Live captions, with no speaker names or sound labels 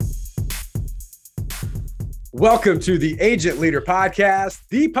Welcome to the Agent Leader Podcast,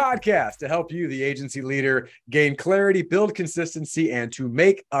 the podcast to help you, the agency leader, gain clarity, build consistency, and to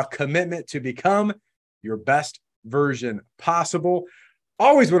make a commitment to become your best version possible.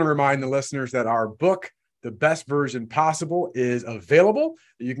 Always want to remind the listeners that our book, The Best Version Possible, is available.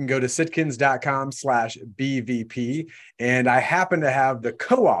 You can go to sitkins.com/BVP. And I happen to have the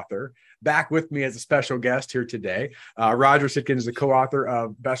co-author back with me as a special guest here today. Roger Sitkins is the co-author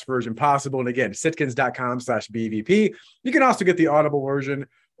of Best Version Possible. And again, sitkins.com/BVP. You can also get the Audible version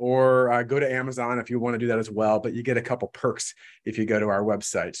or go to Amazon if you want to do that as well. But you get a couple perks if you go to our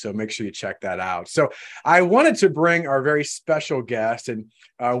website. So make sure you check that out. So I wanted to bring our very special guest. And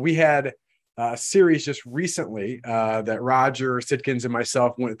we had a series just recently that Roger Sitkins and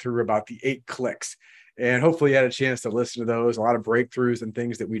myself went through about the 8 clicks. And hopefully you had a chance to listen to those, a lot of breakthroughs and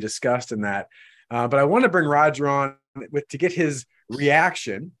things that we discussed in that. But I want to bring Roger on to get his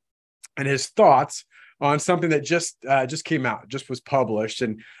reaction and his thoughts on something that just came out, just was published.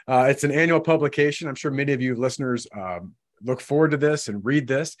 And it's an annual publication. I'm sure many of you listeners look forward to this and read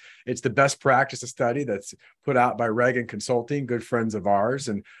this. It's the best practice study that's put out by Reagan Consulting, good friends of ours,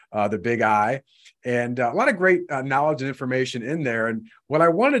 and the Big I. And a lot of great knowledge and information in there. And what I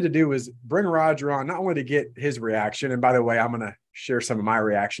wanted to do is bring Roger on, not only to get his reaction, and by the way, I'm going to share some of my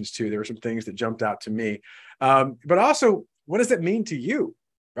reactions too. There were some things that jumped out to me, but also, what does it mean to you,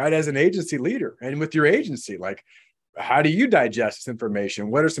 right? As an agency leader and with your agency, like, how do you digest this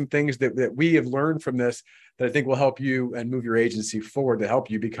information? What are some things that we have learned from this that I think will help you and move your agency forward to help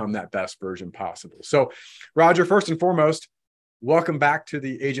you become that best version possible? So, Roger, first and foremost, welcome back to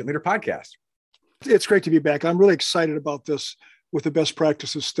the Agent Leader Podcast. It's great to be back. I'm really excited about this with the best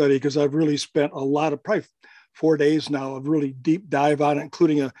practices study because I've really spent a lot of, probably 4 days now, of really deep dive on it,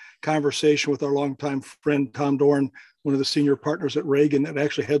 including a conversation with our longtime friend, Tom Dorn, one of the senior partners at Reagan that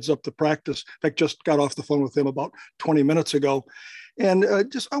actually heads up the practice. In fact, just got off the phone with him about 20 minutes ago. And I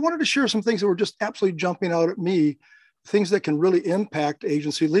wanted to share some things that were just absolutely jumping out at me, things that can really impact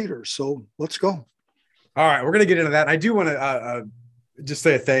agency leaders. So let's go. All right, we're going to get into that. I do want to just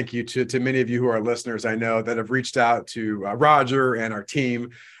say a thank you to many of you who are listeners I know that have reached out to Roger and our team.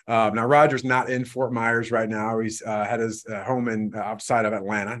 Now, Roger's not in Fort Myers right now. He's had his home in outside of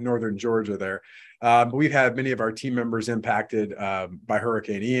Atlanta, northern Georgia there. But we've had many of our team members impacted by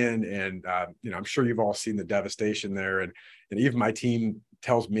Hurricane Ian. And, I'm sure you've all seen the devastation there. And even my team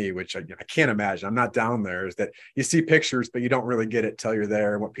tells me, which I can't imagine, I'm not down there, is that you see pictures, but you don't really get it till you're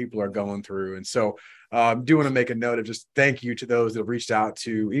there and what people are going through. And so do want to make a note of just thank you to those that have reached out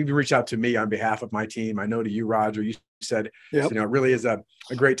to me on behalf of my team. I know to you, Roger, you said, yep. It really is a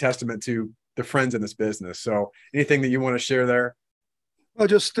great testament to the friends in this business. So anything that you want to share there? Well,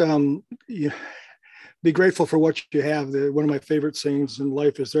 just be grateful for what you have. One of my favorite sayings in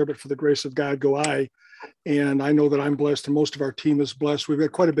life is, there but for the grace of God go I. And I know that I'm blessed and most of our team is blessed. We've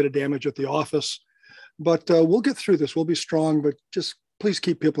got quite a bit of damage at the office, but we'll get through this. We'll be strong, but just please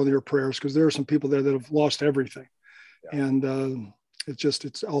keep people in your prayers because there are some people there that have lost everything. Yeah. And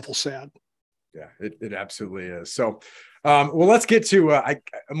it's awful sad. Yeah, it absolutely is. So, well, let's get to a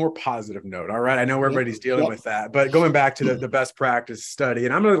more positive note. All right. I know everybody's dealing with that, but going back to the best practice study,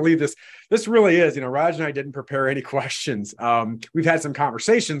 and I'm going to leave this really is, Raj and I didn't prepare any questions. We've had some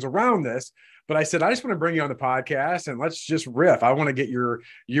conversations around this, but I said, I just want to bring you on the podcast and let's just riff. I want to get your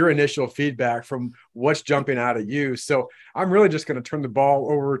initial feedback from what's jumping out at you. So I'm really just going to turn the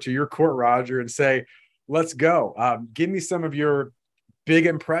ball over to your court, Roger, and say, let's go. Give me some of your big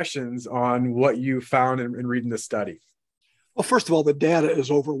impressions on what you found in reading the study. Well, first of all, the data is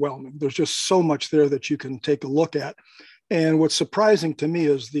overwhelming. There's just so much there that you can take a look at. And what's surprising to me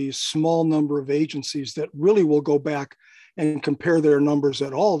is the small number of agencies that really will go back and compare their numbers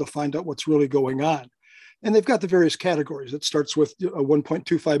at all to find out what's really going on. And they've got the various categories. It starts with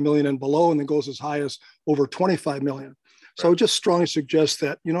 1.25 million and below, and then goes as high as over 25 million. So I would just strongly suggest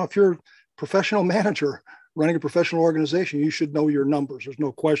that, if you're a professional manager running a professional organization, you should know your numbers. There's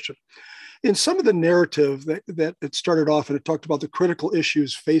no question. In some of the narrative that it started off, and it talked about the critical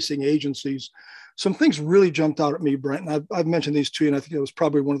issues facing agencies, some things really jumped out at me, Brent. And I've mentioned these to you, and I think it was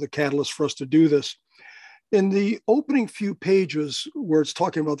probably one of the catalysts for us to do this. In the opening few pages where it's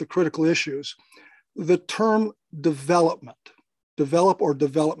talking about the critical issues, the term develop or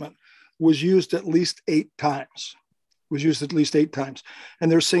development, was used at least 8 times.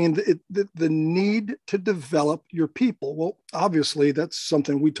 And they're saying that the need to develop your people. Well, obviously, that's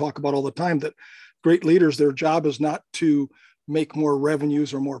something we talk about all the time, that great leaders, their job is not to make more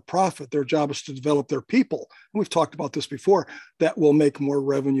revenues or more profit. Their job is to develop their people. And we've talked about this before, that will make more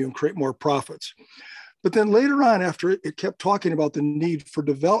revenue and create more profits. But then later on, after it kept talking about the need for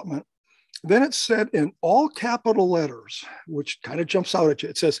development, Then it said in all capital letters, which kind of jumps out at you.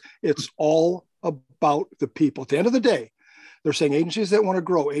 It says it's all about the people. At the end of the day, they're saying agencies that want to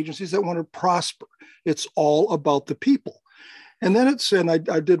grow, agencies that want to prosper. It's all about the people. And then it said, and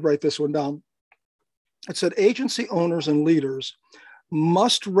I did write this one down. It said agency owners and leaders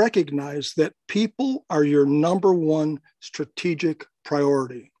must recognize that people are your number one strategic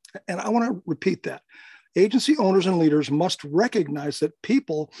priority. And I want to repeat that. Agency owners and leaders must recognize that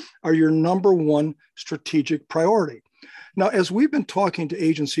people are your number one strategic priority. Now, as we've been talking to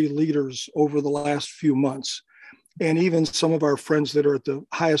agency leaders over the last few months, and even some of our friends that are at the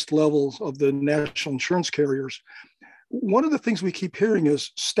highest levels of the national insurance carriers, one of the things we keep hearing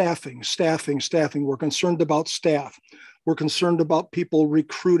is staffing. We're concerned about staff. We're concerned about people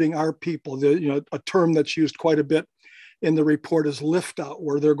recruiting our people. A term that's used quite a bit in the report is lift out,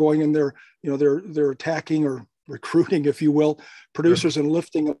 where they're going and they're attacking or recruiting, if you will, producers and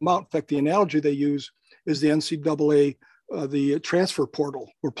lifting them out. In fact, the analogy they use is the NCAA, the transfer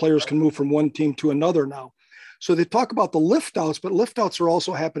portal, where players can move from one team to another now. So they talk about the lift outs, but lift outs are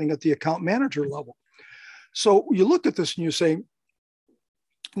also happening at the account manager level. So you look at this and you say,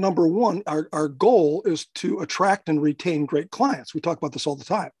 number one, our goal is to attract and retain great clients. We talk about this all the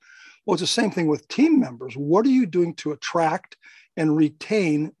time. Well, it's the same thing with team members. What are you doing to attract and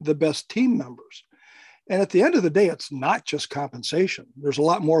retain the best team members? And at the end of the day, it's not just compensation. There's a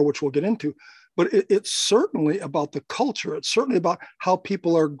lot more, which we'll get into, but it's certainly about the culture. It's certainly about how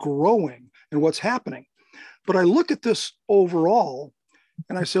people are growing and what's happening. But I look at this overall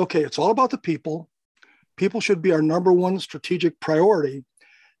and I say, okay, it's all about the people. People should be our number one strategic priority.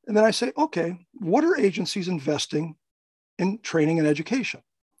 And then I say, okay, what are agencies investing in training and education?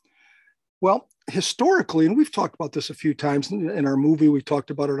 Well, historically, and we've talked about this a few times in our movie, we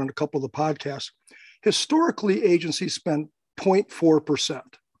talked about it on a couple of the podcasts. Historically, agencies spend 0.4%,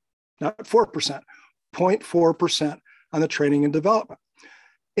 not 4%, 0.4% on the training and development.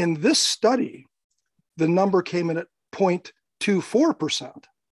 In this study, the number came in at 0.24%,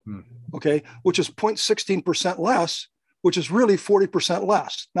 okay, which is 0.16% less, which is really 40%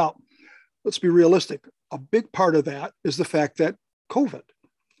 less. Now, let's be realistic. A big part of that is the fact that COVID.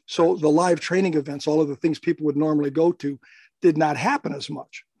 So the live training events, all of the things people would normally go to, did not happen as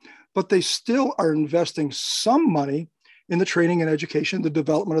much. But they still are investing some money in the training and education, the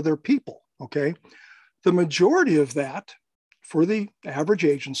development of their people, okay? The majority of that for the average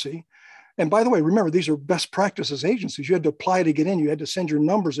agency, and by the way, remember, these are best practices agencies. You had to apply to get in. You had to send your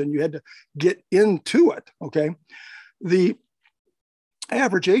numbers in. You had to get into it, okay? The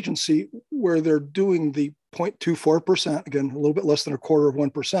average agency where they're doing the 0.24%, again, a little bit less than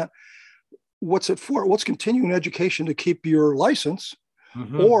 1/4%, what's it for? Well, it's continuing education to keep your license,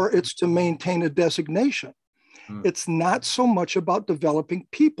 or it's to maintain a designation. It's not so much about developing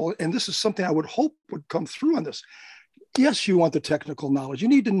people. And this is something I would hope would come through on this. Yes, you want the technical knowledge. You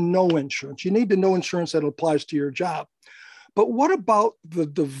need to know insurance. You need to know insurance that applies to your job. But what about the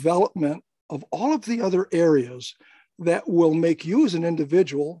development of all of the other areas that will make you as an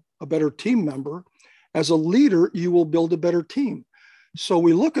individual a better team member? As a leader, you will build a better team. So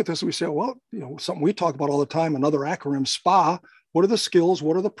we look at this and we say, well, something we talk about all the time, another acronym, SPA. What are the skills?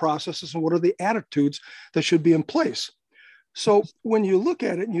 What are the processes? And what are the attitudes that should be in place? So when you look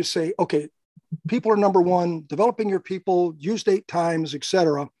at it and you say, okay, people are number one, developing your people, used 8 times, et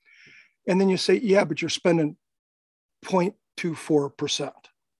cetera. And then you say, yeah, but you're spending 0.24%.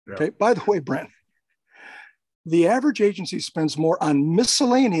 Yeah. Okay. By the way, Brent, the average agency spends more on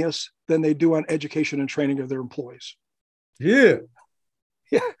miscellaneous than they do on education and training of their employees. Yeah.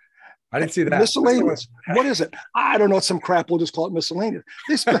 Yeah. I didn't see that. Miscellaneous. What is it? I don't know. It's some crap. We'll just call it miscellaneous.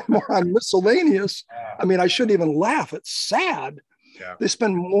 They spend more on miscellaneous. I mean, I shouldn't even laugh. It's sad. Yeah. They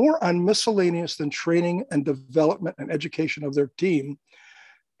spend more on miscellaneous than training and development and education of their team.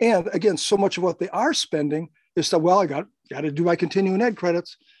 And again, so much of what they are spending is that, well, I got to do my continuing ed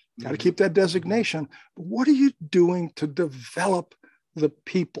credits, got to keep that designation. But what are you doing to develop the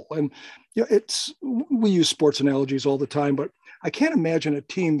people? And we use sports analogies all the time, but I can't imagine a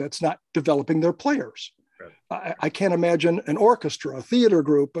team that's not developing their players. Right. I can't imagine an orchestra, a theater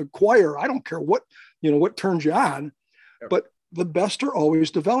group, a choir. I don't care what turns you on, but the best are always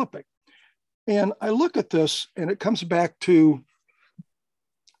developing. And I look at this and it comes back to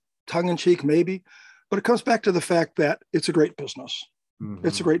tongue in cheek, maybe, but it comes back to the fact that it's a great business. Mm-hmm.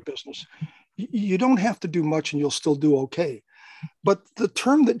 It's a great business. You don't have to do much and you'll still do okay. But the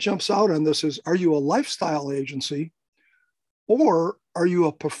term that jumps out on this is, are you a lifestyle agency or are you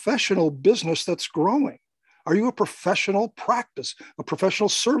a professional business that's growing? Are you a professional practice, a professional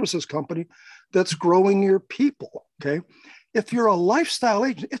services company that's growing your people? Okay. If you're a lifestyle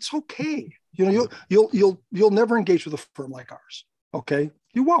agent, it's okay. You know, you'll never engage with a firm like ours. Okay,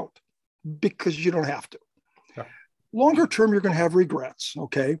 you won't, because you don't have to. Yeah. Longer term, you're going to have regrets.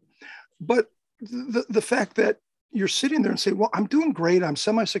 Okay, but the fact that you're sitting there and say, well, I'm doing great, I'm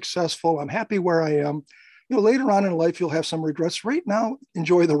semi-successful, I'm happy where I am. You know, later on in life, you'll have some regrets. Right now,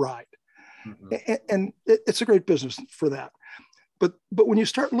 enjoy the ride. Mm-hmm. And it's a great business for that. But when you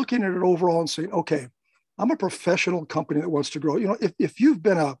start looking at it overall and saying, okay, I'm a professional company that wants to grow. You know, if you've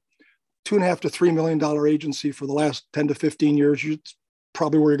been a $2.5 to $3 million agency for the last 10 to 15 years, it's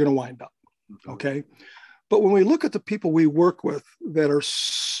probably where you're going to wind up. Okay. But when we look at the people we work with that are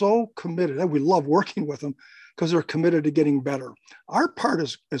so committed, and we love working with them because they're committed to getting better. Our part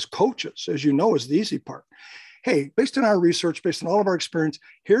as coaches, as you know, is the easy part. Hey, based on our research, based on all of our experience,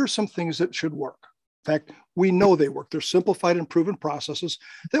 here are some things that should work. In fact, we know they work. They're simplified and proven processes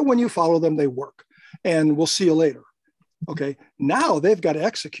that when you follow them, they work. And we'll see you later. Okay. Now they've got to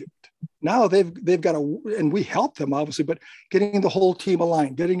execute. Now they've got to, and we help them obviously, but getting the whole team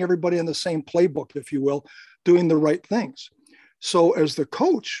aligned, getting everybody in the same playbook, if you will, doing the right things. So as the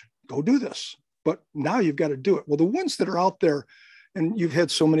coach, go do this. But now you've got to do it. Well, the ones that are out there, and you've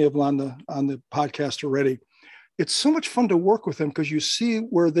had so many of them on the podcast already, it's so much fun to work with them because you see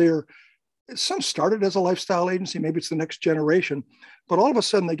where some started as a lifestyle agency, maybe it's the next generation, but all of a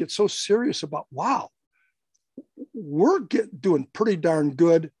sudden they get so serious about, wow, we're doing pretty darn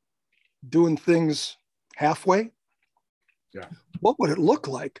good doing things halfway. Yeah. What would it look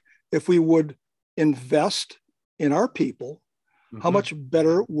like if we would invest in our people? Mm-hmm. How much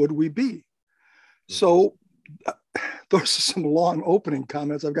better would we be? Mm-hmm. So those are some long opening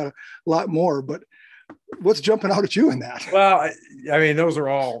comments. I've got a lot more, but what's jumping out at you in that? Well, I mean, those are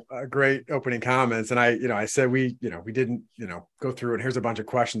all great opening comments. And I said, we didn't, go through and here's a bunch of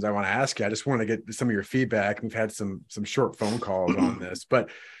questions I want to ask you. I just want to get some of your feedback. We've had some short phone calls on this, but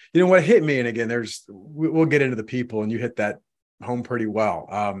what hit me, and again, we'll get into the people, and you hit that home pretty well.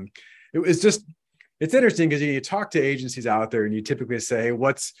 It's interesting because you talk to agencies out there and you typically say,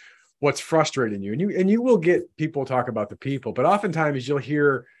 what's frustrating you? And you will get people talk about the people, but oftentimes you'll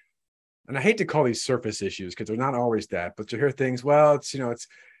hear, and I hate to call these surface issues because they're not always that, but you hear things, well, it's got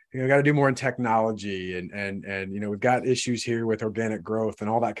to do more in technology and we've got issues here with organic growth and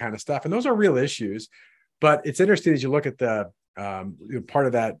all that kind of stuff. And those are real issues, but it's interesting as you look at the part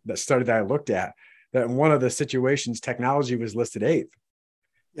of that study that I looked at, that in one of the situations, technology was listed 8th.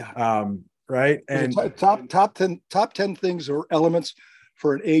 Yeah. Right. And top 10 things or elements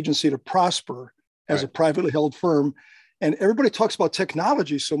for an agency to prosper as a privately held firm. And everybody talks about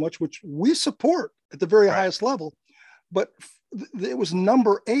technology so much, which we support at the very highest level, but it was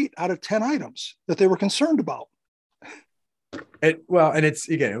number 8 out of 10 items that they were concerned about. And it's,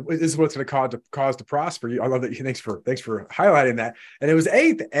 again, this is what's going to cause to prosper. I love that. Thanks for highlighting that. And it was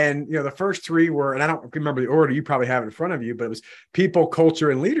 8th. And, the first 3 were, and I don't remember the order, you probably have it in front of you, but it was people,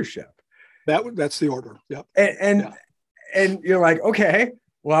 culture, and leadership. That's the order. Yep. And you're like, okay,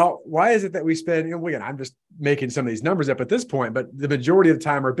 well, why is it that we spend, again, I'm just making some of these numbers up at this point, but the majority of the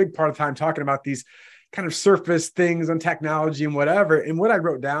time, or a big part of the time, talking about these kind of surface things on technology and whatever. And what I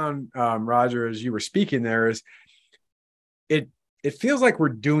wrote down, Roger, as you were speaking there, is it feels like we're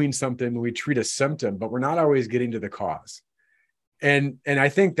doing something when we treat a symptom, but we're not always getting to the cause. And I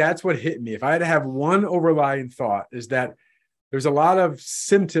think that's what hit me. If I had to have one overlying thought, is that there's a lot of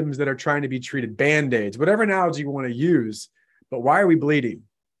symptoms that are trying to be treated, Band-Aids, whatever analogy you want to use, but why are we bleeding?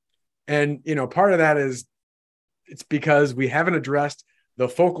 And, part of that is it's because we haven't addressed the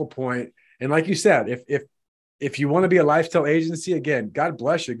focal point. And like you said, if you want to be a lifestyle agency, again, God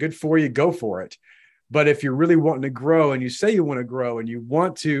bless you, good for you, go for it. But if you're really wanting to grow and you say you want to grow and you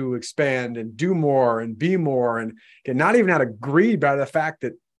want to expand and do more and be more and not even not agree by the fact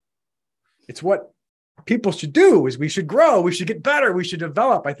that it's what people should do, is we should grow, we should get better, we should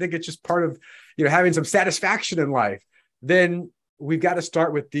develop. I think it's just part of, having some satisfaction in life. Then we've got to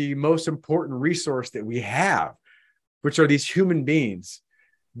start with the most important resource that we have, which are these human beings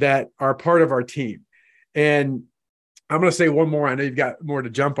that are part of our team. And I'm going to say one more. I know you've got more to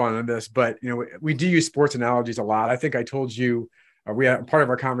jump on this, but we do use sports analogies a lot. I think I told you, we had part of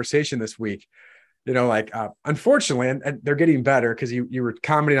our conversation this week, unfortunately, and they're getting better, because you were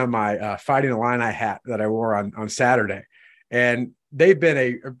commenting on my Fighting Illini hat that I wore on Saturday. And they've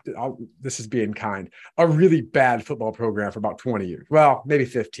been this is being kind, a really bad football program for about 20 years. Well, maybe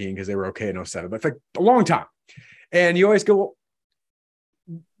 15, because they were okay in 2007, but for a long time. And you always go, well,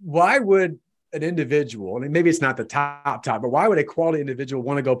 why would an individual, and maybe it's not the top, but why would a quality individual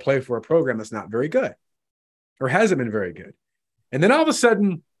want to go play for a program that's not very good or hasn't been very good? And then all of a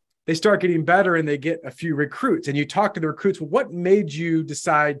sudden they start getting better and they get a few recruits, and you talk to the recruits. Well, what made you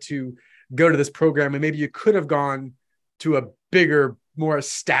decide to go to this program, and maybe you could have gone to a bigger, more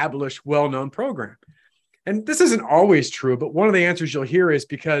established, well-known program. And this isn't always true, but one of the answers you'll hear is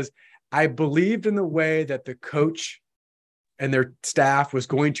because I believed in the way that the coach and their staff was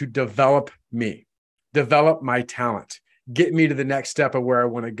going to develop me, develop my talent, get me to the next step of where I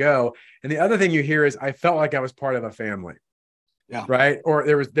want to go. And the other thing you hear is I felt like I was part of a family. Yeah. Right. Or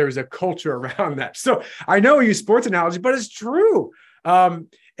there was a culture around that. So I know I use sports analogy, but it's true.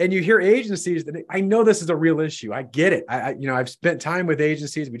 And you hear agencies that I know this is a real issue. I get it. I've spent time with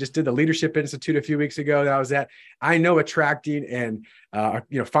agencies. We just did the Leadership Institute a few weeks ago that I was at. I know attracting and,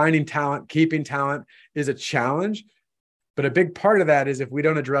 finding talent, keeping talent is a challenge. But a big part of that is if we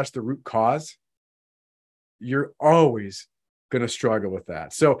don't address the root cause, you're always going to struggle with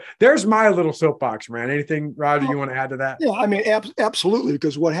that. So there's my little soapbox, man. Anything, Roger, you want to add to that? Yeah, I mean, absolutely.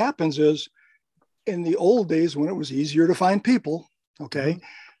 Because what happens is in the old days when it was easier to find people, okay,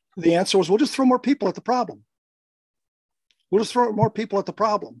 the answer was, we'll just throw more people at the problem. We'll just throw more people at the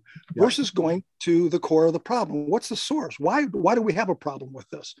problem versus going to the core of the problem. What's the source? Why do we have a problem with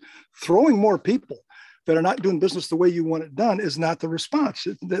this? Throwing more people that are not doing business the way you want it done is not the response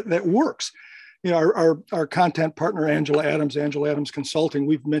that works. You know, our content partner, Angela Adams Consulting,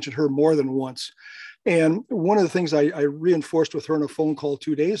 we've mentioned her more than once. And one of the things I reinforced with her in a phone call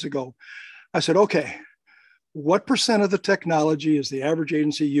 2 days ago, I said, okay, what percent of the technology is the average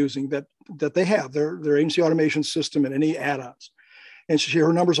agency using that they have, their agency automation system and any add-ons? And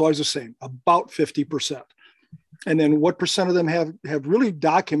her number's always the same, about 50%. And then what percent of them have really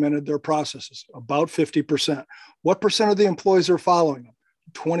documented their processes? About 50%. What percent of the employees are following them?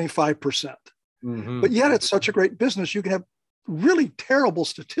 25%. But yet it's such a great business. You can have really terrible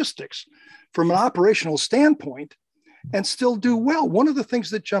statistics from an operational standpoint and still do well. One of the things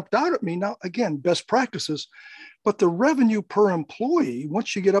that jumped out at me, now, again, best practices, but the revenue per employee,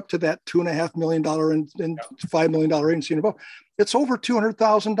 once you get up to that $2.5 million and $5 million agency and above, it's over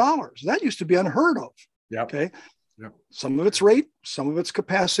 $200,000. That used to be unheard of. Yep. Okay. Yep. Some of it's rate, some of it's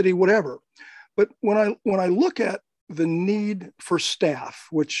capacity, whatever. But when I look at the need for staff,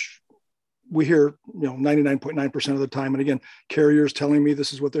 which we hear, 99.9% of the time, and again, carriers telling me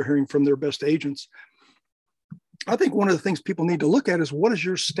this is what they're hearing from their best agents. I think one of the things people need to look at is, what is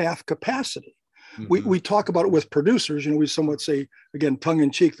your staff capacity? We talk about it with producers. We somewhat say, again, tongue in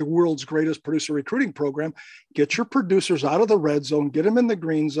cheek, the world's greatest producer recruiting program. Get your producers out of the red zone, get them in the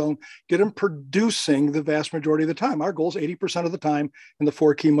green zone, get them producing the vast majority of the time. Our goal is 80% of the time in the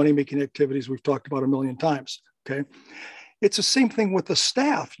 4 key money-making activities we've talked about a million times. Okay. It's the same thing with the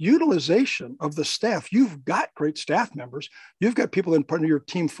staff, utilization of the staff. You've got great staff members. You've got people in part of your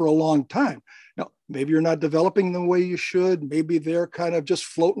team for a long time. Now, maybe you're not developing the way you should. Maybe they're kind of just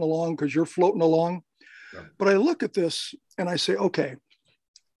floating along because you're floating along. Yeah. But I look at this and I say, okay,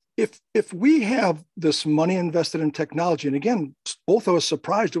 if we have this money invested in technology, and again, both of us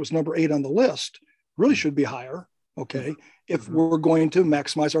surprised it was number 8 on the list, really should be higher, okay, if we're going to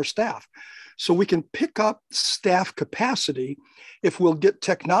maximize our staff. So we can pick up staff capacity if we'll get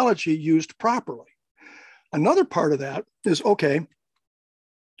technology used properly. Another part of that is, okay,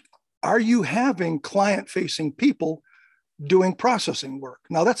 are you having client-facing people doing processing work?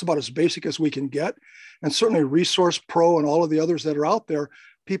 Now, that's about as basic as we can get. And certainly Resource Pro and all of the others that are out there,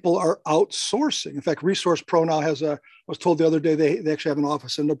 people are outsourcing. In fact, Resource Pro now has I was told the other day, they actually have an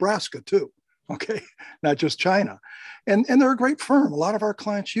office in Nebraska too, okay, not just China. And they're a great firm. A lot of our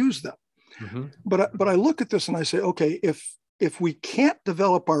clients use them. But I look at this and I say, okay, if we can't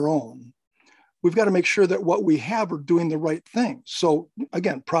develop our own, we've got to make sure that what we have are doing the right thing. So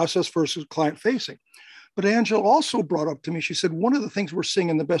again, process versus client facing. But Angela also brought up to me, she said, one of the things we're seeing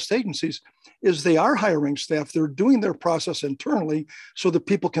in the best agencies is they are hiring staff. They're doing their process internally so that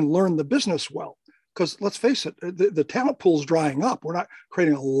people can learn the business well. Because let's face it, the talent pool is drying up. We're not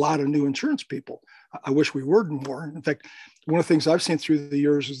creating a lot of new insurance people. I wish we were more. In fact, one of the things I've seen through the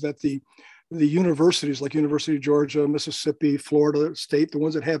years is that the universities like University of Georgia, Mississippi, Florida State, the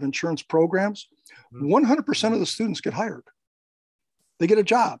ones that have insurance programs, 100% of the students get hired. They get a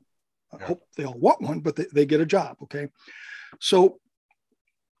job. I hope they all want one, but they get a job, okay? So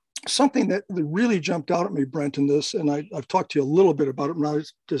something that really jumped out at me, Brent, in this, and I've talked to you a little bit about it, not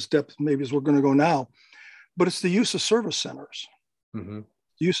as depth maybe as we're going to go now, but it's the use of service centers.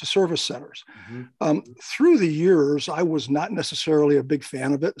 Use of service centers. Through the years, I was not necessarily a big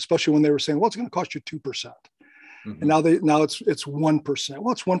fan of it, especially when they were saying, well, it's going to cost you 2%. And now it's 1%.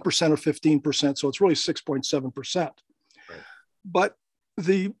 Well, it's 1% of 15%. So it's really 6.7%. Right. But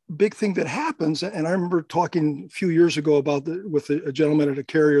the big thing that happens, and I remember talking a few years ago about with a gentleman at a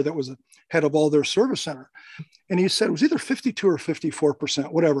carrier that was the head of all their service center. And he said it was either 52 or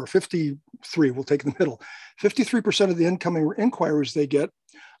 54%, whatever, 53, we'll take the middle. 53% of the incoming inquiries they get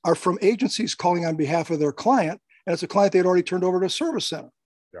are from agencies calling on behalf of their client. And it's a client they'd already turned over to a service center.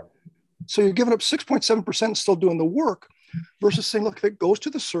 Yeah. So you're giving up 6.7% and still doing the work versus saying, look, if it goes to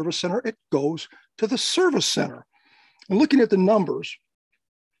the service center, it goes to the service center. And looking at the numbers,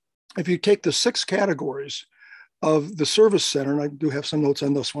 if you take the 6 categories of the service center, and I do have some notes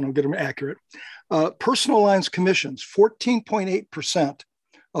on this one, I'll get them accurate. Personal lines commissions, 14.8%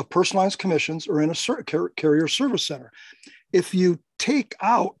 of personal lines commissions are in a carrier service center. If you take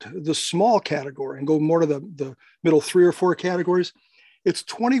out the small category and go more to the middle 3 or 4 categories, it's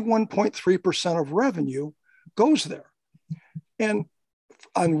 21.3% of revenue goes there. And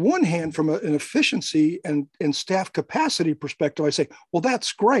on one hand, from an efficiency and staff capacity perspective, I say, well,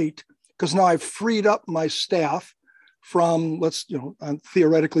 that's great, because now I've freed up my staff from, let's,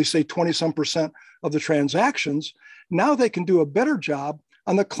 theoretically say 20-some% of the transactions. Now they can do a better job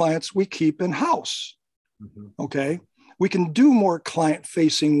on the clients we keep in-house. Mm-hmm. Okay. We can do more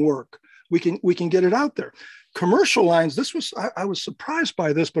client-facing work. We can get it out there. Commercial lines, I was surprised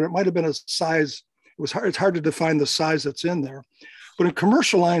by this, but it might have been a size. It's hard to define the size that's in there. But in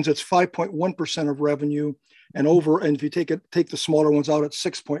commercial lines, it's 5.1% of revenue and over. And if you take the smaller ones out, it's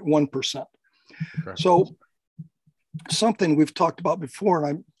 6.1%. Okay. So something we've talked about before,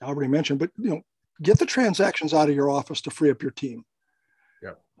 and I already mentioned, but get the transactions out of your office to free up your team.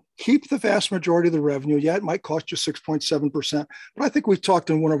 Yeah. Keep the vast majority of the revenue. Yeah, it might cost you 6.7%, but I think we talked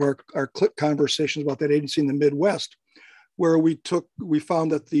in one of our clip conversations about that agency in the Midwest, where we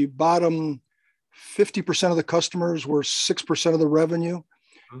found that the bottom 50% of the customers were 6% of the revenue.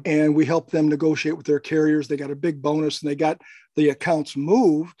 Mm-hmm. And we helped them negotiate with their carriers. They got a big bonus and they got the accounts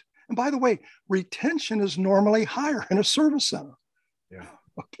moved. And by the way, retention is normally higher in a service center. Yeah.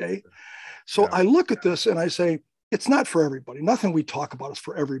 Okay. So I look at this and I say, it's not for everybody. Nothing we talk about is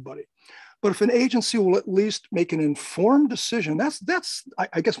for everybody. But if an agency will at least make an informed decision, that's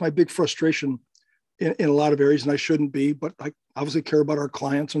I guess my big frustration in a lot of areas, and I shouldn't be, but I obviously care about our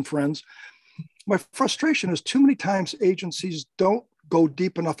clients and friends. My frustration is too many times agencies don't go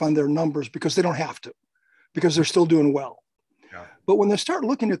deep enough on their numbers because they don't have to, because they're still doing well. Yeah. But when they start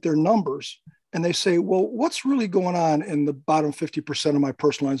looking at their numbers and they say, well, what's really going on in the bottom 50% of my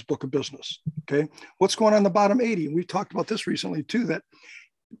personal lines book of business? Okay. What's going on in the bottom 80? And we've talked about this recently too, that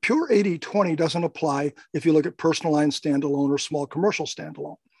pure 80-20 doesn't apply if you look at personal lines standalone or small commercial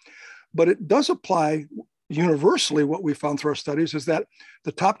standalone. But it does apply universally. What we found through our studies is that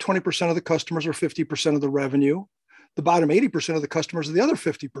the top 20% of the customers are 50% of the revenue. The bottom 80% of the customers are the other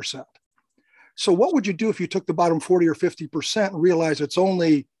 50%. So what would you do if you took the bottom 40 or 50% and realize it's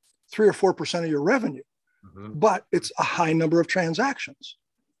only 3 or 4% of your revenue, mm-hmm. but it's a high number of transactions?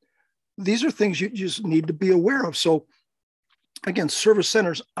 These are things you just need to be aware of. So again, service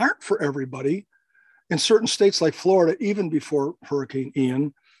centers aren't for everybody. In certain states like Florida, even before Hurricane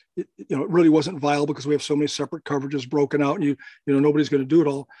Ian, it really wasn't viable because we have so many separate coverages broken out, and nobody's going to do it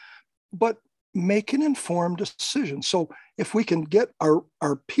all. But make an informed decision. So if we can get our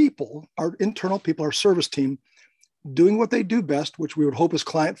people, our internal people, our service team, doing what they do best, which we would hope is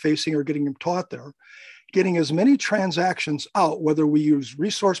client facing or getting them taught there, getting as many transactions out, whether we use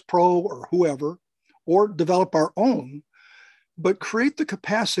Resource Pro or whoever, or develop our own, but create the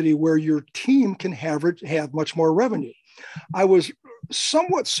capacity where your team can have much more revenue. I was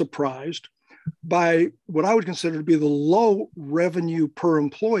somewhat surprised by what I would consider to be the low revenue per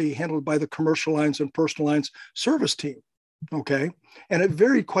employee handled by the commercial lines and personal lines service team. Okay. And it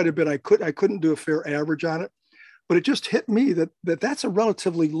varied quite a bit. I couldn't do a fair average on it, but it just hit me that's a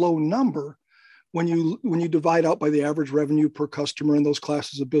relatively low number when you divide out by the average revenue per customer in those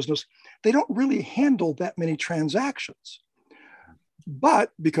classes of business. They don't really handle that many transactions,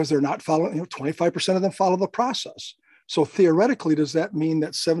 but because they're not following, 25% of them follow the process. So theoretically, does that mean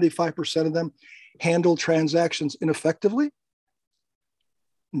that 75% of them handle transactions ineffectively?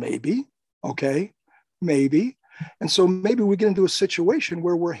 Maybe. Okay. Maybe. And so maybe we get into a situation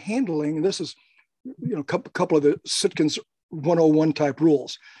where we're handling, and this is, a couple of the Sitkins 101 type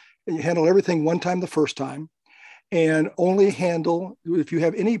rules. And you handle everything one time the first time, and only handle, if you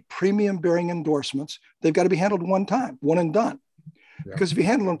have any premium bearing endorsements, they've got to be handled one time, one and done. Yeah. Because if you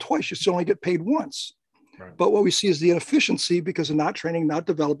handle them twice, you still only get paid once. Right. But what we see is the inefficiency because of not training, not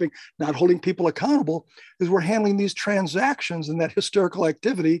developing, not holding people accountable, is we're handling these transactions and that hysterical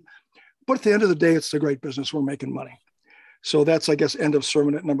activity. But at the end of the day, it's a great business. We're making money. So that's, I guess, end of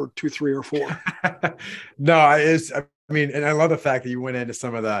sermon at number 2, 3, or 4. No, I mean, and I love the fact that you went into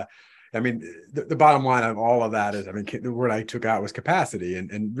some of the bottom line of all of that is, I mean, the word I took out was capacity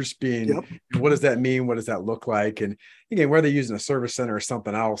and just being, Yep. what does that mean? What does that look like? And again, whether they're using a service center or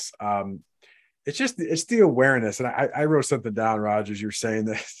something else, it's the awareness. And I wrote something down, Rogers, you're saying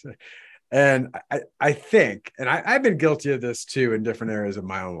this. And I think, and I've been guilty of this too in different areas of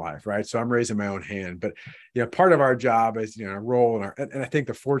my own life, right? So I'm raising my own hand, but part of our job is, a role and I think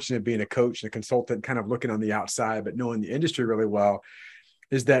the fortune of being a coach and a consultant, kind of looking on the outside, but knowing the industry really well,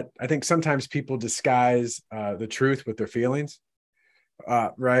 is that I think sometimes people disguise the truth with their feelings,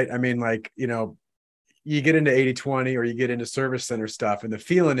 right? I mean, like, you get into 80-20 or you get into service center stuff and the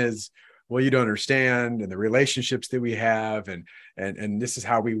feeling is, well, you don't understand, and the relationships that we have, and this is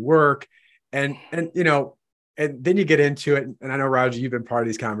how we work. And then you get into it. And I know, Roger, you've been part of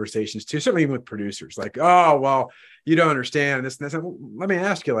these conversations too, certainly even with producers, like, oh, well, you don't understand this and this. And let me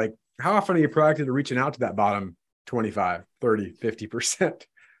ask you, like, how often are you proactive to reaching out to that bottom 25, 30, 50%?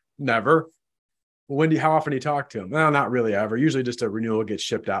 Never. Well, how often do you talk to them? Well, not really ever. Usually just a renewal gets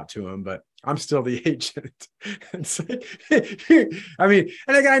shipped out to them, but I'm still the agent. I mean,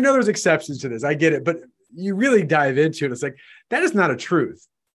 and again, I know there's exceptions to this. I get it, but you really dive into it. It's like, that is not a truth.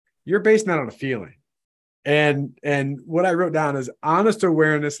 You're based that on a feeling. And what I wrote down is honest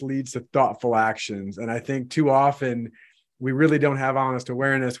awareness leads to thoughtful actions. And I think too often we really don't have honest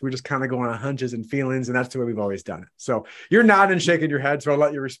awareness. We're just kind of going on hunches and feelings. And that's the way we've always done it. So you're nodding and shaking your head. So I'll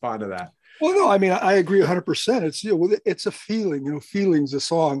let you respond to that. Well, no, I mean, I agree 100%. It's, it's a feeling, feelings, a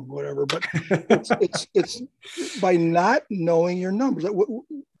song, whatever, but it's by not knowing your numbers.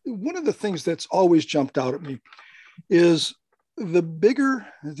 One of the things that's always jumped out at me is the bigger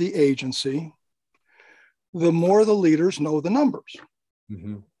the agency, the more the leaders know the numbers.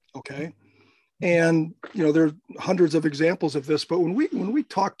 Mm-hmm. Okay. And, there are hundreds of examples of this, but when we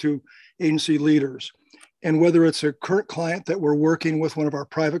talk to agency leaders, and whether it's a current client that we're working with, one of our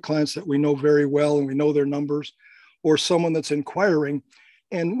private clients that we know very well and we know their numbers, or someone that's inquiring,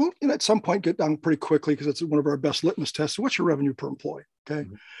 and we'll at some point get down pretty quickly because it's one of our best litmus tests. What's your revenue per employee? Okay.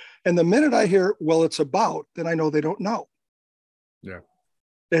 Mm-hmm. And the minute I hear, well, it's about, then I know they don't know. Yeah.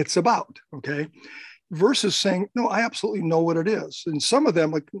 It's about, okay. Versus saying, no, I absolutely know what it is. And some of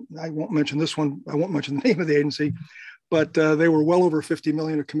them, like, I won't mention this one, I won't mention the name of the agency, but they were well over 50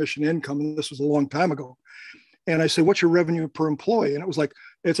 million of commission income. And this was a long time ago. And I said, what's your revenue per employee? And it was like,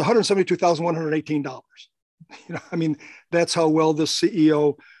 it's $172,118. I mean, that's how well this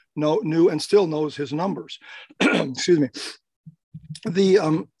CEO knew and still knows his numbers. Excuse me. The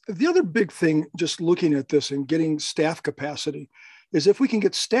other big thing, just looking at this and getting staff capacity, is if we can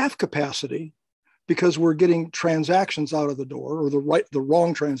get staff capacity, because we're getting transactions out of the door, or the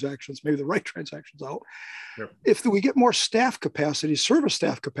wrong transactions, maybe the right transactions out. Yep. If we get more staff capacity, service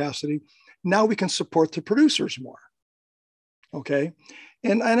staff capacity, now we can support the producers more. Okay.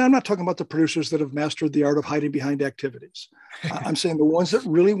 And I'm not talking about the producers that have mastered the art of hiding behind activities. I'm saying the ones that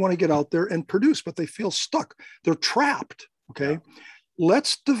really want to get out there and produce, but they feel stuck. They're trapped. Okay. Yeah.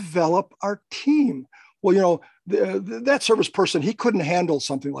 Let's develop our team. Well, that service person, he couldn't handle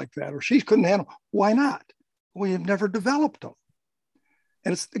something like that, or she couldn't handle. Why not? Well, you've never developed them.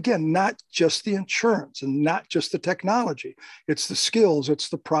 And it's, again, not just the insurance and not just the technology. It's the skills, it's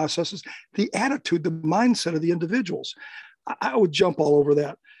the processes, the attitude, the mindset of the individuals. I would jump all over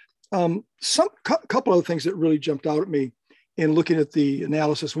that. Couple other things that really jumped out at me in looking at the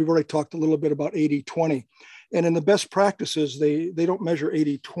analysis. We've already talked a little bit about 80-20. And in the best practices, they don't measure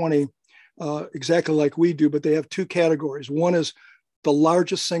 80-20 exactly like we do, but they have two categories. One is the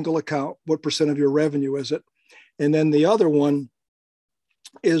largest single account. What percent of your revenue is it? And then the other one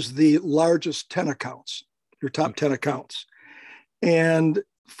is the largest 10 accounts, your top 10 accounts. And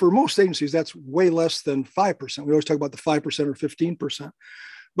for most agencies, that's way less than 5%. We always talk about the 5% or 15%.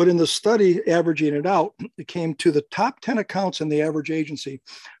 But in the study, averaging it out, it came to the top 10 accounts in the average agency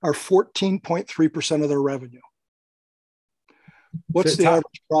are 14.3% of their revenue. What's the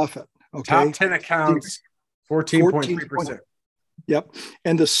average profit? Okay. Top 10 accounts, 14.3%. Yep.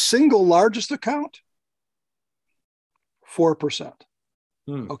 And the single largest account, 4%.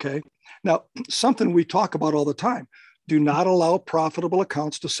 Okay. Now, something we talk about all the time: do not allow profitable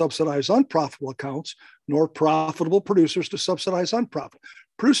accounts to subsidize unprofitable accounts, nor profitable producers to subsidize unprofitable.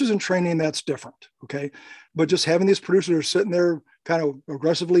 Producers in training, that's different. Okay. But just having these producers sitting there kind of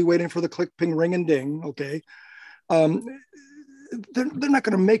aggressively waiting for the click, ping, ring, and ding. Okay. They're not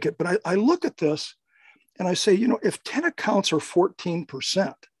going to make it. But I look at this and I say, if 10 accounts are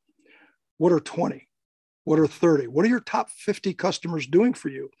 14%, what are 20? What are 30? What are your top 50 customers doing for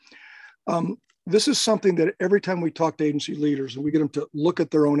you? This is something that every time we talk to agency leaders and we get them to look at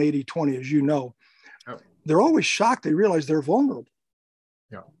their own 80-20, as you know, they're always shocked. They realize they're vulnerable.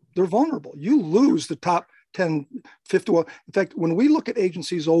 Yeah. They're vulnerable. You lose the top 10, 50. Well, in fact, when we look at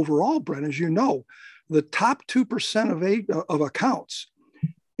agencies overall, Brent, as you know, the top 2% of accounts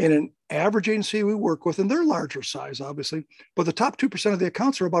in an average agency we work with, and they're larger size, obviously, but the top 2% of the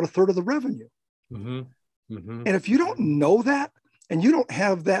accounts are about a third of the revenue. Mm-hmm. Mm-hmm. And if you don't know that, and you don't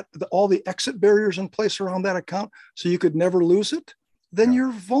have that, all the exit barriers in place around that account, so you could never lose it, then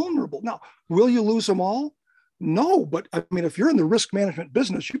you're vulnerable. Now, will you lose them all? No, but I mean, if you're in the risk management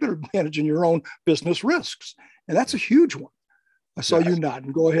business, you better be managing your own business risks. And that's a huge one. I saw you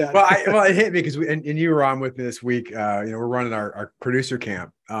nodding. Go ahead. Well, it hit me because and you were on with me this week. We're running our producer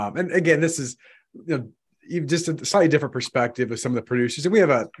camp. And again, this is, just a slightly different perspective of some of the producers. And we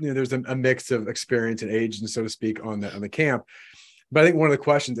have there's a mix of experience and age, and so to speak, on the camp. But I think one of the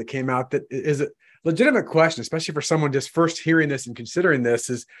questions that came out that is a legitimate question, especially for someone just first hearing this and considering this,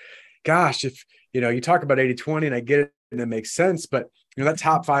 is, gosh, if, you talk about 80-20 and I get it and it makes sense, but that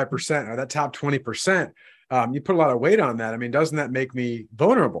top 5% or that top 20%, you put a lot of weight on that. I mean, doesn't that make me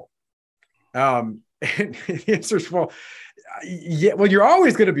vulnerable? And the answer is, well, yeah, well, you're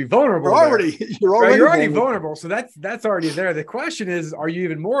always going to be vulnerable. You're already vulnerable. So that's already there. The question is, are you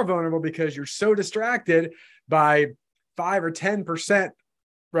even more vulnerable because you're so distracted by 5 or 10%,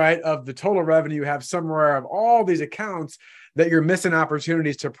 right, of the total revenue you have somewhere of all these accounts, that you're missing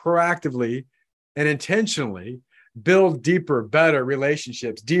opportunities to proactively and intentionally build deeper, better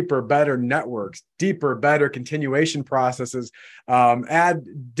relationships, deeper, better networks, deeper, better continuation processes, add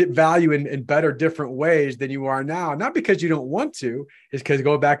value in better, different ways than you are now. Not because you don't want to, it's because,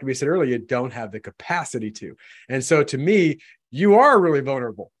 go back to what we said earlier, you don't have the capacity to. And so to me, you are really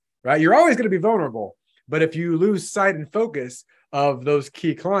vulnerable, right? You're always going to be vulnerable. But if you lose sight and focus of those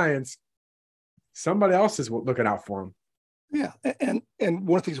key clients, somebody else is looking out for them. Yeah. And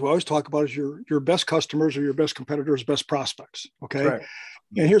one of the things we always talk about is your best customers or your best competitors, best prospects. Okay. Right.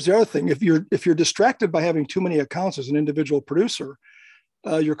 And here's the other thing. If you're distracted by having too many accounts as an individual producer,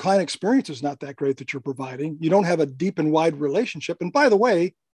 your client experience is not that great that you're providing. You don't have a deep and wide relationship. And by the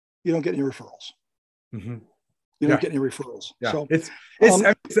way, you don't get any referrals. Mm-hmm. You don't get any referrals. Yeah. So it's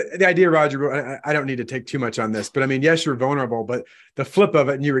the idea, Roger. I don't need to take too much on this, but I mean, yes, you're vulnerable, but the flip of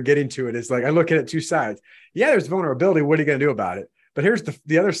it, and you were getting to it, is like, I look at it two sides. Yeah, there's vulnerability. What are you going to do about it? But here's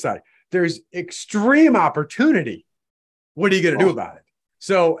the other side. There's extreme opportunity. What are you going to do about it?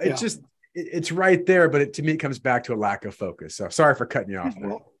 So it's right there, but to me, it comes back to a lack of focus. So sorry for cutting you off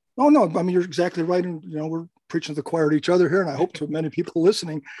there. Well, no, I mean, you're exactly right. And, we're preaching to the choir to each other here, and I hope to many people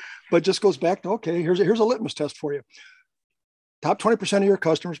listening, but it just goes back to, okay, here's a litmus test for you. Top 20% of your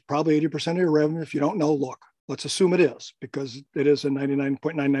customers, probably 80% of your revenue. If you don't know, look, let's assume it is, because it is in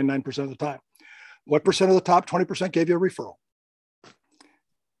 99.999% of the time. What percent of the top 20% gave you a referral?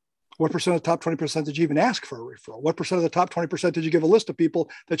 What percent of the top 20% did you even ask for a referral? What percent of the top 20% did you give a list of people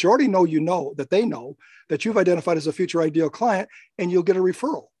that you already know, that they know, that you've identified as a future ideal client, and you'll get a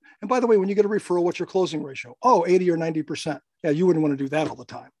referral? And by the way, when you get a referral, what's your closing ratio? Oh, 80 or 90%. Yeah, you wouldn't want to do that all the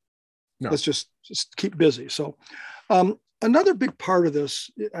time. No. Let's just keep busy. So another big part of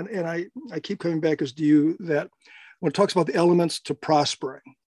this, and I keep coming back, is that when it talks about the elements to prospering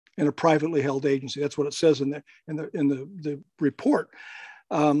in a privately held agency, that's what it says in the report.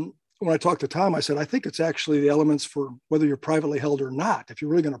 When I talked to Tom, I said, I think it's actually the elements for whether you're privately held or not. If you're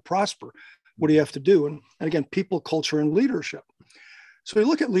really going to prosper, what do you have to do? And again, people, culture, and leadership. So you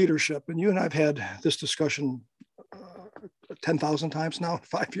look at leadership, and you and I've had this discussion 10,000 times now in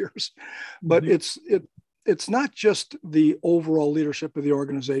 5 years, but it's not just the overall leadership of the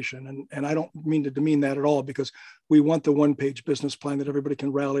organization. And I don't mean to demean that at all, because we want the one-page business plan that everybody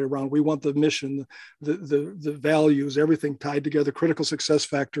can rally around. We want the mission, the values, everything tied together, critical success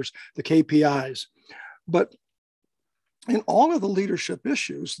factors, the KPIs. But in all of the leadership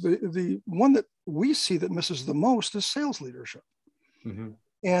issues, the one that we see that misses the most is sales leadership. Mm-hmm.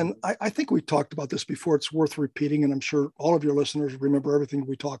 And I think we talked about this before. It's worth repeating, and I'm sure all of your listeners remember everything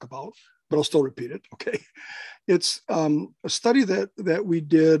we talk about, but I'll still repeat it. Okay. It's a study that we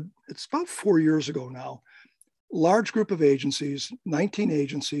did, it's about 4 years ago now. Large group of agencies, 19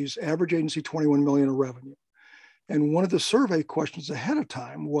 agencies, average agency 21 million in revenue. And one of the survey questions ahead of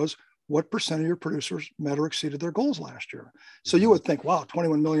time was, what percent of your producers met or exceeded their goals last year? So you would think, wow,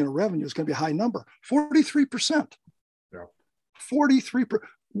 21 million in revenue is going to be a high number. 43%. 43%.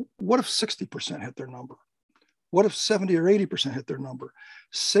 What if 60% hit their number? What if 70 or 80% hit their number?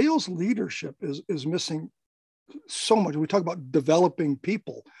 Sales leadership is missing so much. We talk about developing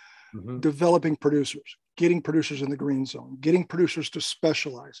people, developing producers. getting producers in the green zone, getting producers to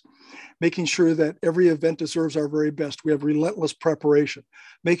specialize, making sure that every event deserves our very best. We have relentless preparation,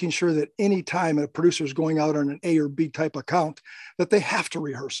 making sure that any time a producer is going out on an A or B type account, that they have to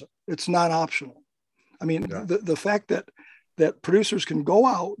rehearse it. It's not optional. I mean, the fact that producers can go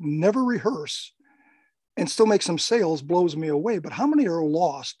out, never rehearse, and still make some sales blows me away. But how many are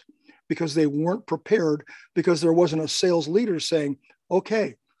lost because they weren't prepared, because there wasn't a sales leader saying,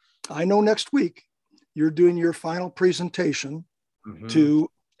 okay, I know next week you're doing your final presentation to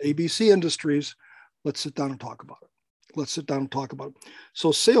ABC Industries. Let's sit down and talk about it. Let's sit down and talk about it.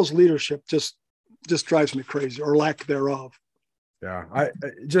 So sales leadership just drives me crazy, or lack thereof. Yeah,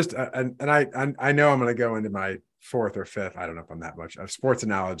 I know I'm going to go into my fourth or fifth, I don't know if I'm that much of sports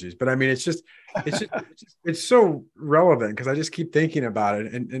analogies, but I mean, it's so relevant because I just keep thinking about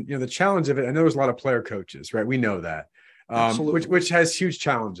it. And you know, the challenge of it, I know there's a lot of player coaches, right? We know that, which has huge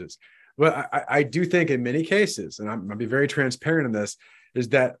challenges. But I do think in many cases, and I'm going to be very transparent in this, is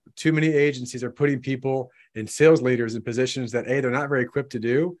that too many agencies are putting people in sales leaders in positions that they're not very equipped to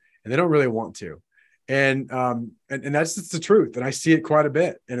do, and they don't really want to. And that's just the truth. And I see it quite a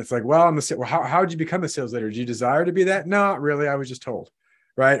bit. And it's like, well, how did you become a sales leader? Did you desire to be that? No, not really. I was just told,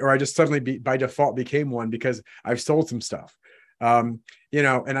 right? Or I just suddenly by default became one because I've sold some stuff. You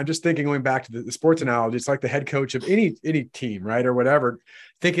know, and I'm just thinking, going back to the sports analogy, it's like the head coach of any team, right? Or whatever,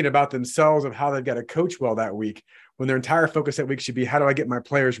 thinking about themselves of how they've got to coach well that week, when their entire focus that week should be, how do I get my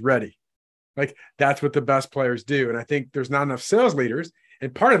players ready? Like, that's what the best players do. And I think there's not enough sales leaders.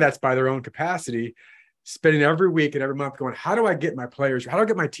 And part of that's by their own capacity, spending every week and every month going, how do I get my players? How do I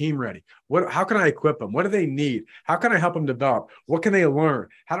get my team ready? How can I equip them? What do they need? How can I help them develop? What can they learn?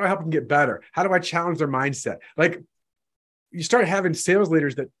 How do I help them get better? How do I challenge their mindset? Like, you start having sales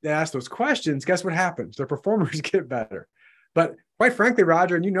leaders that ask those questions, guess what happens? Their performers get better. But quite frankly,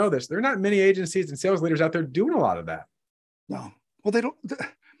 Roger, and you know this, there are not many agencies and sales leaders out there doing a lot of that. No, well, they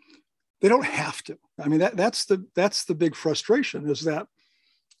don't have to. I mean, that's the big frustration, is that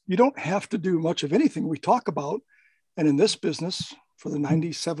you don't have to do much of anything we talk about. And in this business, for the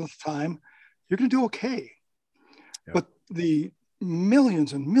 97th time, you're going to do okay. Yeah. But the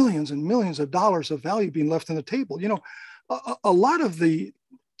millions and millions and millions of dollars of value being left on the table, you know, a lot of the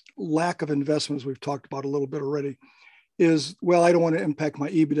lack of investments we've talked about a little bit already is, well, I don't want to impact my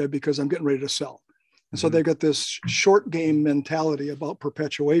EBITDA because I'm getting ready to sell. And so they've got this short game mentality about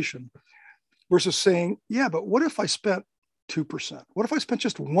perpetuation versus saying, yeah, but what if I spent 2%? What if I spent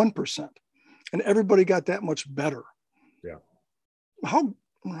just 1% and everybody got that much better? Yeah.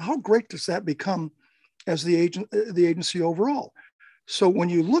 How great does that become as the agency overall? So when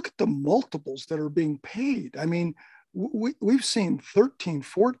you look at the multiples that are being paid, I mean, we've seen 13,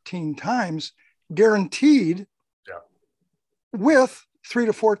 14 times guaranteed, with 3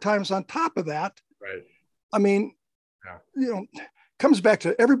 to 4 times on top of that. Right. I mean, you know, comes back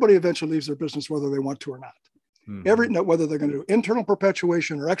to everybody eventually leaves their business whether they want to or not. Whether they're going to do internal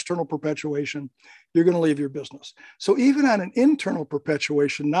perpetuation or external perpetuation, you're going to leave your business. So even on an internal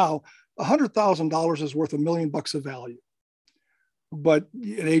perpetuation now, $100,000 is worth $1 million of value. But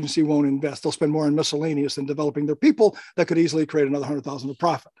an agency won't invest. They'll spend more on miscellaneous than developing their people that could easily create another $100,000 of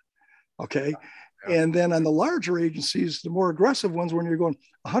profit. Okay. Yeah. And then on the larger agencies, the more aggressive ones, when you're going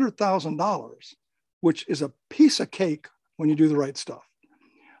 $100,000, which is a piece of cake when you do the right stuff.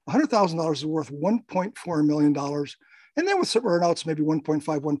 $100,000 is worth $1.4 million. And then with some earnouts, maybe 1.5,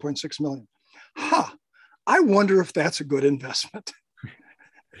 1.6 million. I wonder if that's a good investment.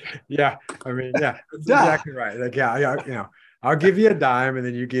 Yeah. I mean, yeah, that's exactly right. Like, yeah, you know, I'll give you a dime and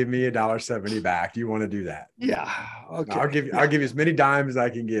then you give me $1.70 back. You want to do that? Yeah. Okay. I'll give you as many dimes as I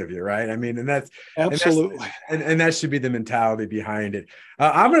can give you. Right. I mean, and that's absolutely, and that should be the mentality behind it.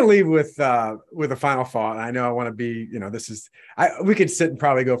 I'm going to leave with a final thought. I know I want to be, you know, we could sit and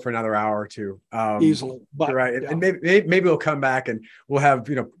probably go for another hour or two. Easily. But, right. Yeah. And maybe we'll come back and we'll have,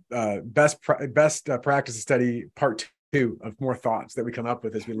 you know, best practice study part 2 of more thoughts that we come up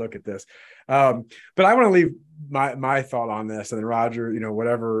with as we look at this. But I want to leave my thought on this, and then Roger, you know,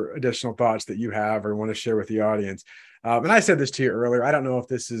 whatever additional thoughts that you have or want to share with the audience. And I said this to you earlier. I don't know if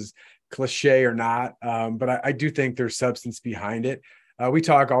this is cliche or not, but I do think there's substance behind it. We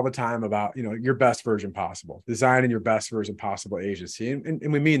talk all the time about, you know, your best version possible, designing your best version possible agency.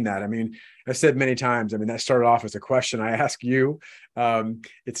 And we mean that. I mean, I've said many times, I mean, that started off as a question I ask you.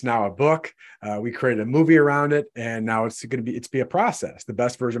 It's now a book. We created a movie around it, and now it's be a process, the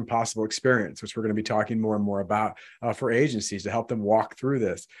best version possible experience, which we're going to be talking more and more about for agencies to help them walk through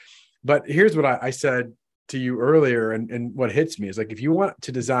this. But here's what I said to you earlier. And what hits me is, like, if you want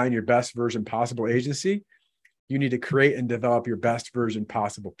to design your best version possible agency, you need to create and develop your best version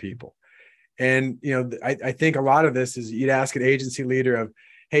possible people. And, I think a lot of this is you'd ask an agency leader of,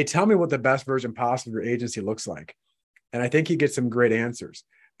 hey, tell me what the best version possible of your agency looks like. And I think you get some great answers.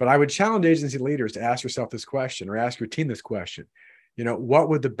 But I would challenge agency leaders to ask yourself this question, or ask your team this question. What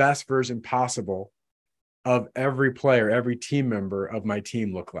would the best version possible of every player, every team member of my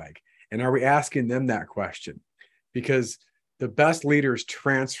team look like? And are we asking them that question? Because the best leaders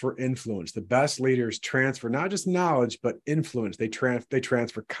transfer influence. The best leaders transfer not just knowledge, but influence. They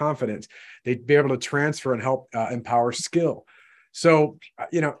transfer confidence. They'd be able to transfer and help empower skill. So,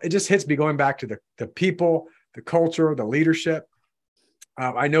 it just hits me going back to the people, the culture, the leadership.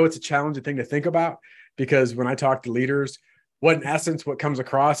 I know it's a challenging thing to think about, because when I talk to leaders, what comes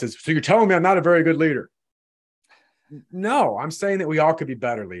across is, so you're telling me I'm not a very good leader? No, I'm saying that we all could be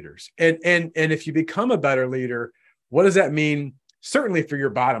better leaders. And if you become a better leader, what does that mean? Certainly for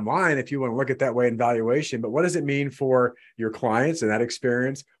your bottom line, if you want to look at that way in valuation, but what does it mean for your clients and that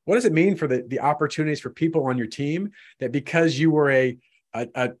experience? What does it mean for the opportunities for people on your team, that because you were a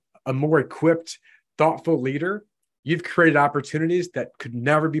more equipped, thoughtful leader, you've created opportunities that could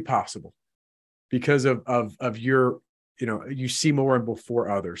never be possible because of your, you see more and before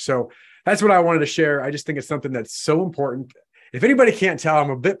others. So that's what I wanted to share. I just think it's something that's so important. If anybody can't tell, I'm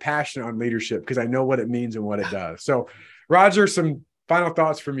a bit passionate on leadership because I know what it means and what it does. So, Roger, some final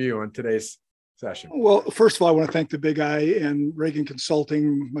thoughts from you on today's session. Well, first of all, I want to thank the Big I and Reagan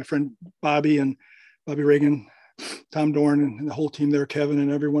Consulting, my friend Bobby Reagan, Tom Dorn, and the whole team there, Kevin,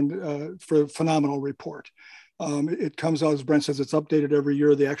 and everyone for a phenomenal report. It comes out, as Brent says, it's updated every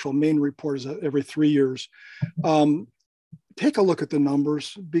year. The actual main report is every 3 years. Take a look at the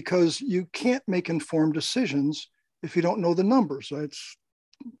numbers, because you can't make informed decisions if you don't know the numbers. Right? It's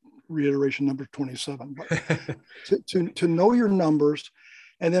reiteration number 27. But to know your numbers,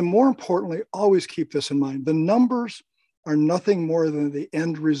 and then more importantly, always keep this in mind. The numbers are nothing more than the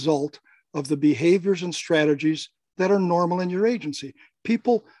end result of the behaviors and strategies that are normal in your agency.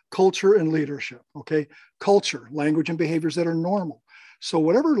 People, culture, and leadership. Okay, culture, language, and behaviors that are normal. So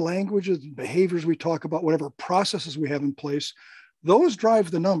whatever languages, behaviors we talk about, whatever processes we have in place, those drive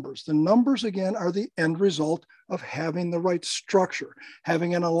the numbers. The numbers, again, are the end result of having the right structure,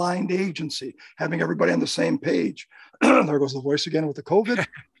 having an aligned agency, having everybody on the same page. There goes the voice again with the COVID.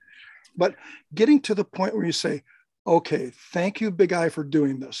 But getting to the point where you say, okay, thank you, Big I, for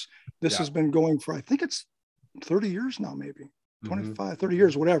doing this. This has been going for, I think it's 30 years now, maybe. 25, 30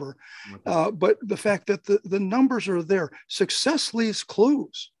 years, whatever. But the fact that the numbers are there, success leaves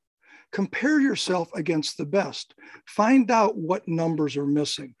clues. Compare yourself against the best. Find out what numbers are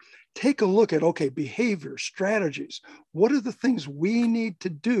missing. Take a look at, okay, behavior, strategies. What are the things we need to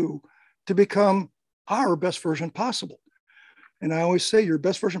do to become our best version possible? And I always say your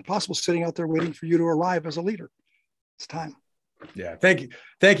best version possible is sitting out there waiting for you to arrive as a leader. It's time. Yeah. Thank you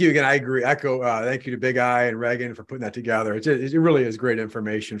again. I agree. Echo. Thank you to Big I and Reagan for putting that together. It really is great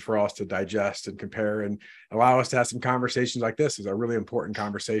information for us to digest and compare, and allow us to have some conversations like this. These are really important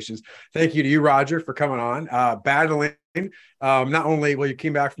conversations. Thank you to you, Roger, for coming on, battling. Not only you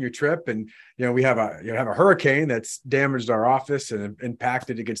came back from your trip, and we have a hurricane that's damaged our office and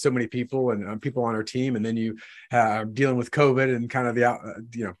impacted against so many people and people on our team, and then you dealing with COVID and kind of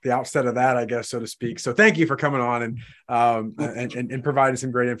the outset of that, I guess, so to speak. So thank you for coming on and providing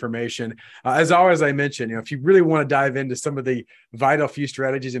some great information. As always, I mentioned, if you really want to dive into some of the vital few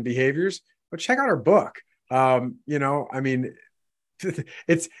strategies and behaviors, but check out our book.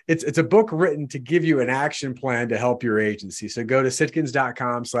 It's a book written to give you an action plan to help your agency. So go to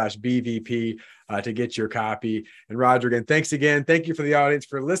sitkins.com/BVP to get your copy. And Roger, again, thanks again. Thank you for the audience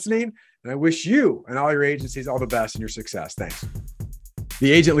for listening. And I wish you and all your agencies all the best in your success. Thanks.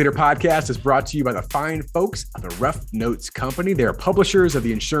 The Agent Leader Podcast is brought to you by the fine folks of the Rough Notes Company. They are publishers of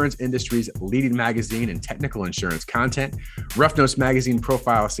the insurance industry's leading magazine and technical insurance content. Rough Notes magazine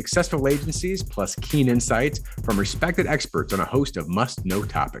profiles successful agencies plus keen insights from respected experts on a host of must-know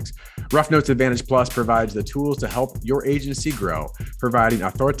topics. Rough Notes Advantage Plus provides the tools to help your agency grow, providing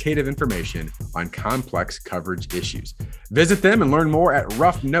authoritative information on complex coverage issues. Visit them and learn more at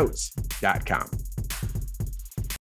roughnotes.com.